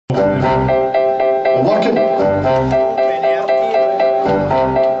Working.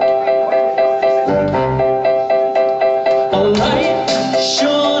 A light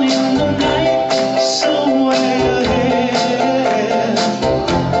shone in the night somewhere ahead.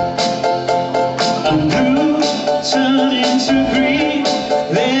 A blue turned into green,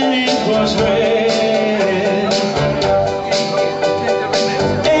 then it was red.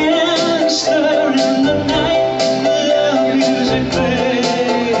 And stirring in the night, the music played.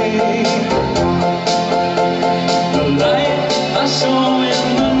 The light I saw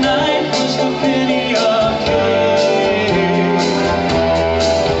in the night was the penny arcade.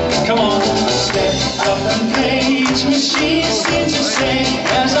 Come on, step up and play. Each machine seems to say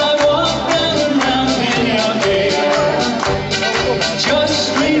as I walk round and round the penny arcade.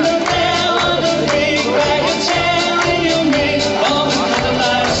 Just ring the bell on the big bag of town and you'll make all the other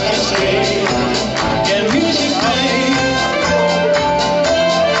lights cascade. And music plays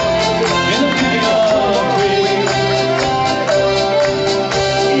in the penny arcade.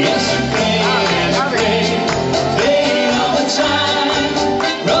 Yes, it played all the time.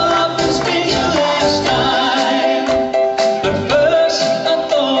 Roll up and spin your last time. At first I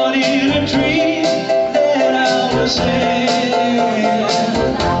thought it a dream that I was there.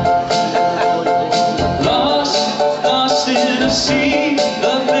 Lost in a sea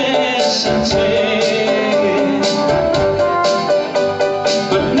of mess and tear.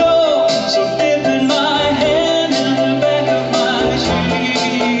 But no, so dip in my hand in the back of my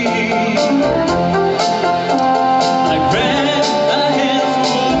jeans. I grabbed a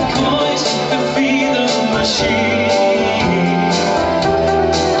handful of coins to feed the machine.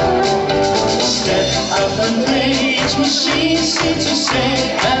 Step up and play. Each machine seems to